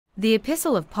The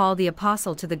Epistle of Paul the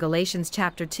Apostle to the Galatians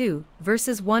chapter 2,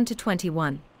 verses 1 to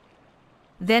 21.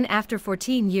 Then after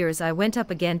 14 years I went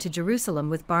up again to Jerusalem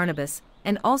with Barnabas,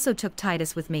 and also took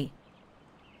Titus with me.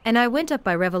 And I went up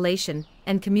by revelation,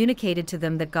 and communicated to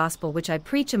them that gospel which I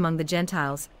preach among the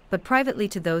Gentiles, but privately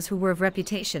to those who were of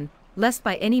reputation, lest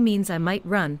by any means I might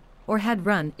run, or had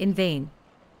run, in vain.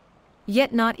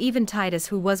 Yet not even Titus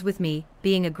who was with me,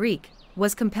 being a Greek,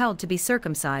 was compelled to be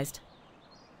circumcised.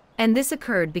 And this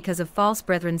occurred because of false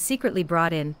brethren secretly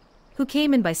brought in, who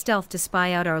came in by stealth to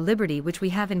spy out our liberty which we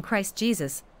have in Christ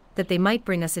Jesus, that they might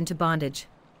bring us into bondage.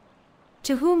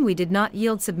 To whom we did not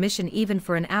yield submission even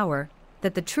for an hour,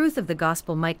 that the truth of the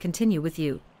gospel might continue with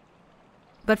you.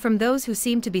 But from those who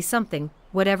seem to be something,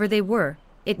 whatever they were,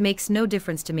 it makes no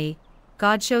difference to me.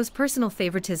 God shows personal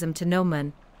favoritism to no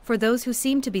man, for those who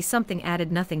seem to be something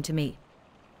added nothing to me.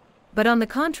 But on the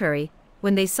contrary,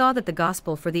 when they saw that the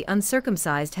gospel for the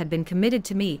uncircumcised had been committed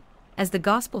to me, as the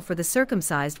gospel for the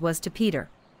circumcised was to Peter.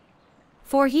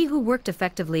 For he who worked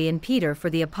effectively in Peter for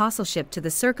the apostleship to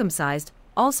the circumcised,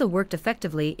 also worked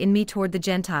effectively in me toward the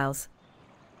Gentiles.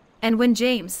 And when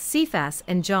James, Cephas,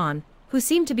 and John, who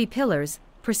seemed to be pillars,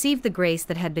 perceived the grace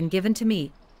that had been given to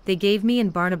me, they gave me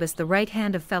and Barnabas the right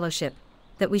hand of fellowship,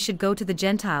 that we should go to the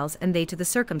Gentiles and they to the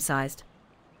circumcised.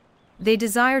 They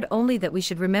desired only that we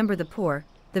should remember the poor,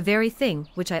 the very thing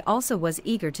which I also was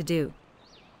eager to do.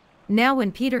 Now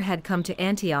when Peter had come to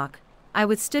Antioch, I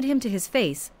withstood him to his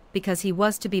face, because he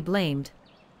was to be blamed.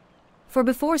 For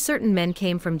before certain men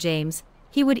came from James,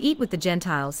 he would eat with the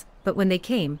Gentiles, but when they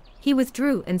came, he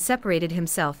withdrew and separated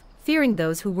himself, fearing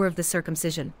those who were of the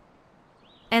circumcision.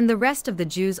 And the rest of the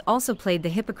Jews also played the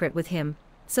hypocrite with him,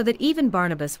 so that even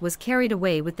Barnabas was carried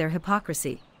away with their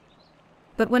hypocrisy.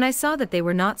 But when I saw that they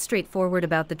were not straightforward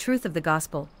about the truth of the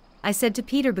gospel, I said to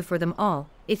Peter before them all,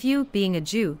 if you, being a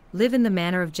Jew, live in the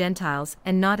manner of Gentiles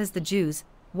and not as the Jews,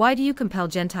 why do you compel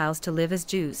Gentiles to live as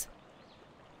Jews?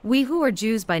 We who are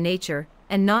Jews by nature,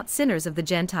 and not sinners of the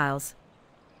Gentiles.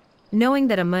 Knowing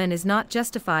that a man is not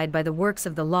justified by the works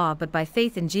of the law but by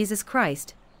faith in Jesus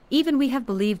Christ, even we have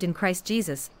believed in Christ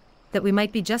Jesus, that we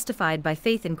might be justified by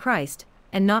faith in Christ,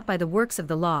 and not by the works of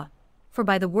the law, for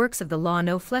by the works of the law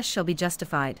no flesh shall be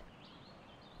justified.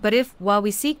 But if, while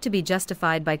we seek to be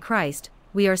justified by Christ,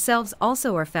 we ourselves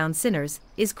also are found sinners,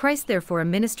 is Christ therefore a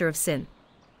minister of sin?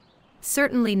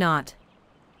 Certainly not.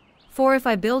 For if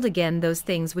I build again those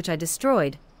things which I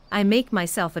destroyed, I make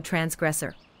myself a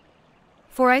transgressor.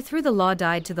 For I through the law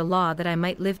died to the law that I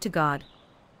might live to God.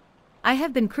 I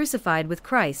have been crucified with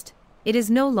Christ, it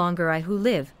is no longer I who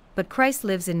live, but Christ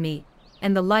lives in me,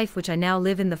 and the life which I now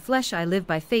live in the flesh I live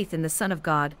by faith in the Son of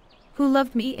God, who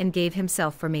loved me and gave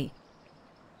himself for me.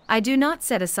 I do not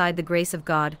set aside the grace of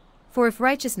God, for if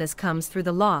righteousness comes through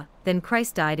the law, then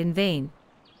Christ died in vain.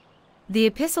 The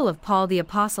Epistle of Paul the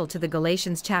Apostle to the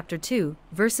Galatians chapter 2,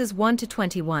 verses 1 to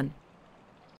 21.